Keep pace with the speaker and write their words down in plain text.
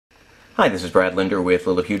Hi, this is Brad Linder with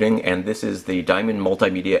Liliputing, and this is the Diamond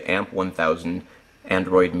Multimedia AMP1000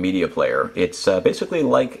 Android media player. It's basically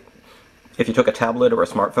like if you took a tablet or a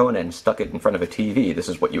smartphone and stuck it in front of a TV, this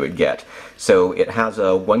is what you would get. So it has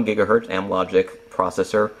a 1 GHz AMlogic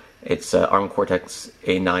processor. It's an ARM Cortex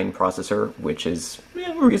A9 processor, which is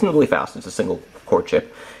reasonably fast. It's a single core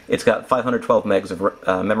chip. It's got 512 megs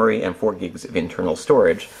of memory and 4 gigs of internal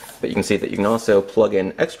storage, but you can see that you can also plug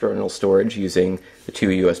in external storage using the 2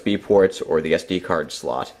 USB ports or the SD card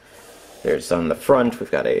slot. There's on the front,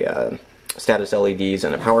 we've got a status LEDs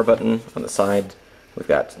and a power button. On the side, we've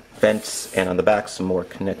got vents, and on the back some more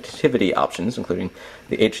connectivity options, including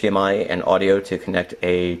the HDMI and audio to connect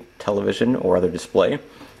a television or other display,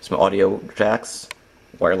 some audio jacks,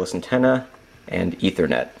 wireless antenna, and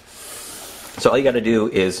Ethernet. So all you got to do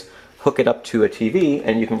is hook it up to a TV,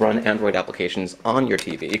 and you can run Android applications on your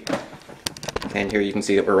TV. And here you can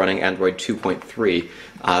see that we're running Android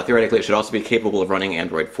 2.3. Theoretically, it should also be capable of running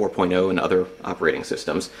Android 4.0 and other operating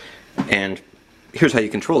systems. And here's how you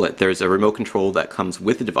control it. There's a remote control that comes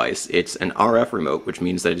with the device. It's an RF remote, which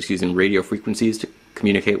means that it's using radio frequencies to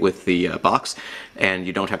communicate with the box, and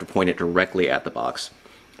you don't have to point it directly at the box.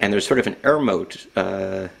 And there's sort of an air remote,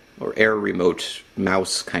 or air remote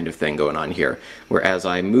mouse kind of thing going on here, where as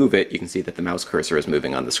I move it, you can see that the mouse cursor is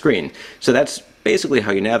moving on the screen. So that's basically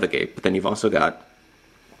how you navigate, but then you've also got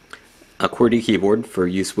a QWERTY keyboard for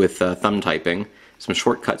use with thumb typing, some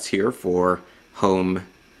shortcuts here for home,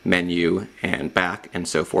 menu, and back, and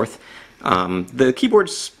so forth. The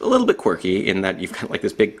keyboard's a little bit quirky in that you've got like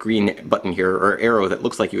this big green button here, or arrow that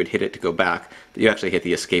looks like you would hit it to go back, but you actually hit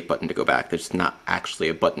the escape button to go back. There's not actually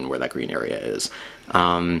a button where that green area is.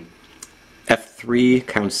 F3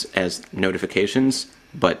 counts as notifications,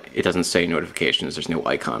 but it doesn't say notifications. There's no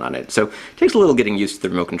icon on it. So it takes a little getting used to the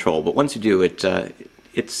remote control, but once you do it,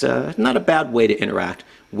 it's not a bad way to interact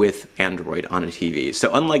with Android on a TV.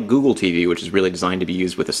 So unlike Google TV, which is really designed to be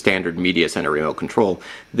used with a standard media center remote control,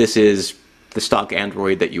 this is the stock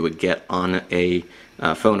Android that you would get on a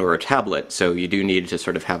phone or a tablet. So you do need to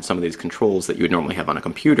sort of have some of these controls that you would normally have on a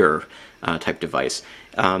computer type device.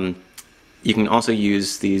 You can also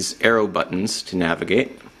use these arrow buttons to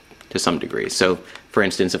navigate to some degree. So for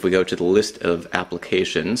instance, if we go to the list of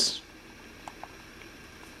applications,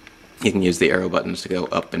 you can use the arrow buttons to go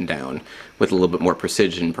up and down with a little bit more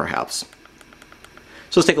precision, perhaps.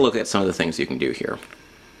 So let's take a look at some of the things you can do here.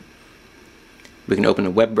 We can open a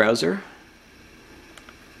web browser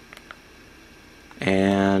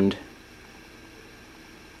and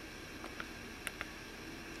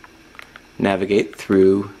navigate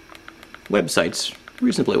through websites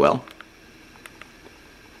reasonably well.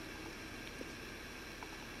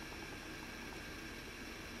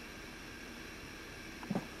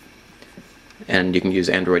 And you can use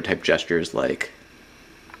Android type gestures like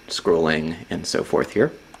scrolling and so forth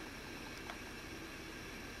here.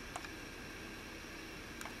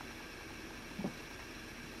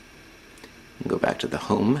 Go back to the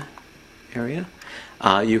home area.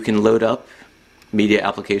 You can load up media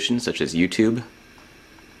applications such as YouTube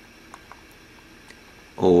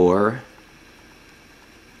or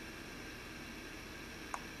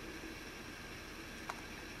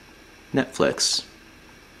Netflix.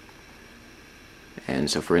 And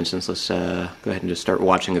so for instance, let's go ahead and just start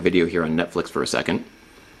watching a video here on Netflix for a second.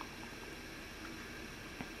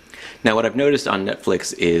 Now what I've noticed on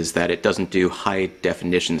Netflix is that it doesn't do high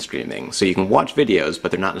definition streaming. So you can watch videos,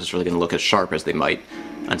 but they're not necessarily going to look as sharp as they might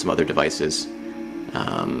on some other devices.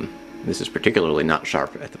 This is particularly not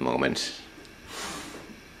sharp at the moment.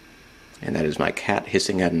 And that is my cat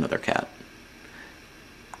hissing at another cat.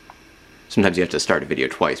 Sometimes you have to start a video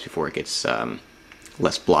twice before it gets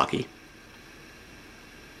less blocky.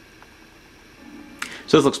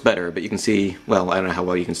 So this looks better, but you can see, well, I don't know how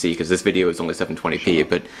well you can see because this video is only 720p,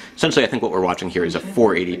 but essentially I think what we're watching here is a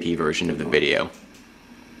 480p version of the video.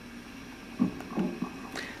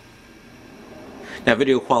 Now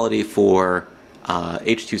video quality for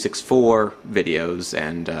H.264 videos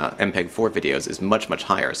and MPEG-4 videos is much, much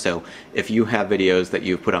higher. So if you have videos that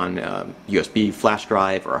you've put on a USB flash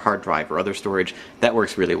drive or a hard drive or other storage, that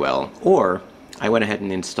works really well. Or I went ahead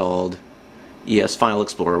and installed ES File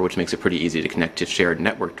Explorer, which makes it pretty easy to connect to shared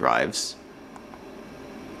network drives.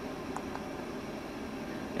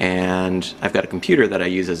 And I've got a computer that I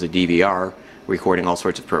use as a DVR, recording all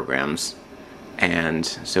sorts of programs. And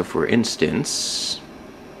so for instance,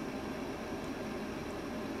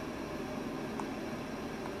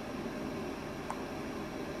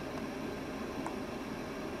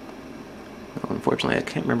 unfortunately I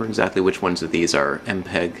can't remember exactly which ones of these are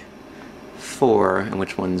MPEG 4 and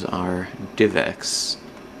which ones are DivX.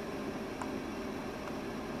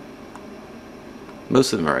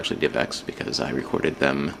 most of them are actually DivX because I recorded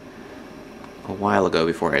them a while ago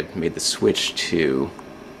before I made the switch to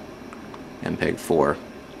MPEG-4.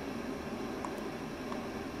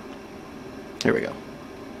 There we go.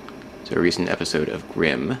 So a recent episode of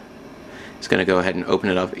Grimm. It's going to go ahead and open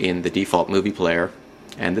it up in the default movie player,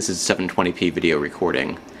 and this is 720p video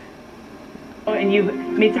recording. And you've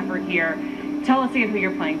made some effort here. Tell us again who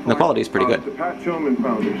you're playing for. The quality is pretty good. The Pat Tillman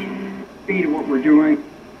Foundation. Speed of what we're doing.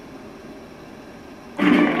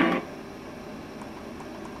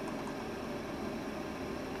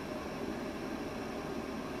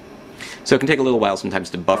 So it can take a little while sometimes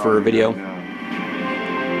to buffer a video,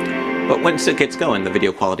 but once it gets going, the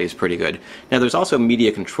video quality is pretty good. Now there's also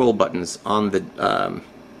media control buttons on the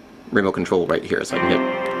remote control right here, so I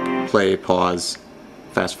can hit play, pause,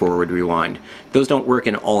 fast forward, rewind. Those don't work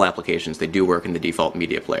in all applications, they do work in the default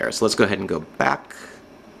media player. So let's go ahead and go back,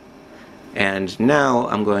 and now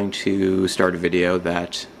I'm going to start a video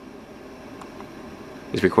that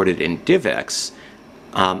is recorded in DivX.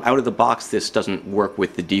 Out of the box, this doesn't work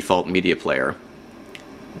with the default media player,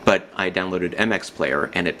 but I downloaded MX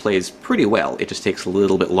Player and it plays pretty well. It just takes a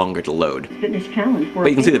little bit longer to load. Fitness challenge for But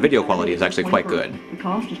you can see the video quality is actually quite good. The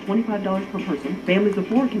cost is $25 per person. Families of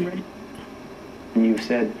 4 can register. And you've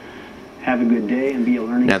said, have a good day and be a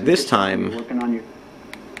learning. Now this time, working on your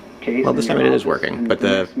case. well, this time it is working, but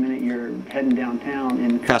the next minute you're heading downtown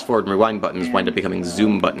and fast forward and rewind buttons wind up becoming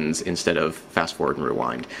zoom buttons instead of fast forward and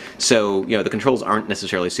rewind. So, you know, the controls aren't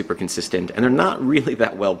necessarily super consistent, and they're not really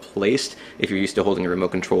that well placed if you're used to holding a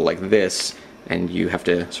remote control like this, and you have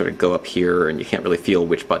to sort of go up here and you can't really feel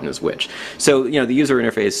which button is which. So, you know, the user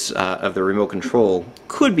interface of the remote control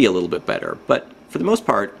could be a little bit better, but for the most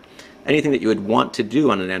part, anything that you would want to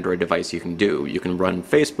do on an Android device you can do. You can run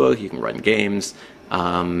Facebook, you can run games,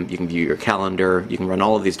 you can view your calendar, you can run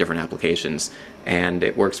all of these different applications, and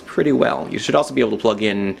it works pretty well. You should also be able to plug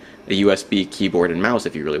in a USB keyboard and mouse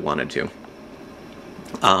if you really wanted to.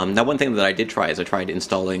 Now one thing that I did try is I tried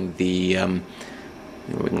installing the,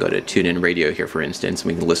 we can go to TuneIn Radio here for instance,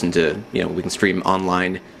 and we can listen to, you know, we can stream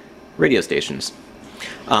online radio stations.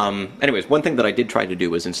 Anyways, one thing that I did try to do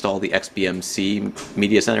was install the XBMC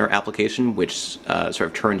Media Center application, which sort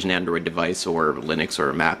of turns an Android device or Linux or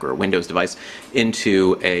a Mac or a Windows device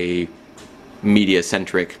into a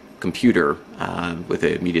media-centric computer with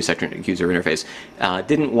a media-centric user interface.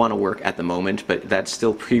 Didn't want to work at the moment, but that's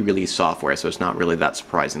still pre-release software, so it's not really that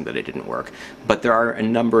surprising that it didn't work. But there are a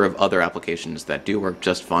number of other applications that do work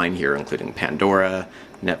just fine here, including Pandora,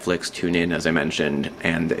 Netflix, TuneIn, as I mentioned,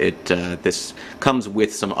 and this comes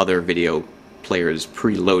with some other video players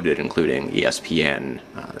preloaded, including ESPN,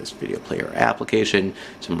 this video player application,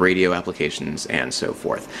 some radio applications, and so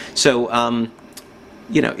forth. So,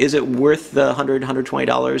 you know, is it worth the $100,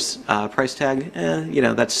 $120 price tag? You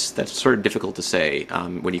know, that's sort of difficult to say.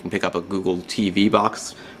 When you can pick up a Google TV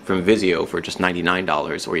box from Vizio for just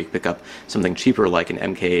 $99, or you can pick up something cheaper like an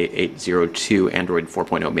MK802 Android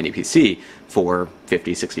 4.0 mini PC for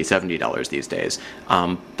 $50, $60, $70 these days.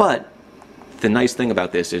 But the nice thing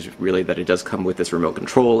about this is really that it does come with this remote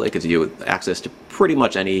control. It gives you access to pretty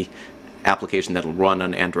much any application that'll run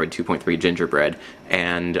on Android 2.3 Gingerbread,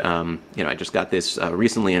 and you know, I just got this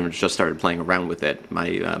recently and just started playing around with it.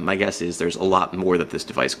 My guess is there's a lot more that this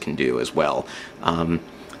device can do as well.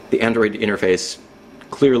 The Android interface,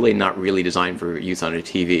 clearly not really designed for use on a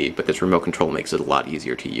TV, but this remote control makes it a lot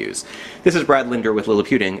easier to use. This is Brad Linder with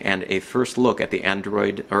Liliputing, and a first look at the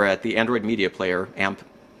Android Media Player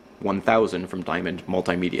AMP1000 from Diamond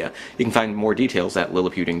Multimedia. You can find more details at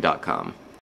liliputing.com.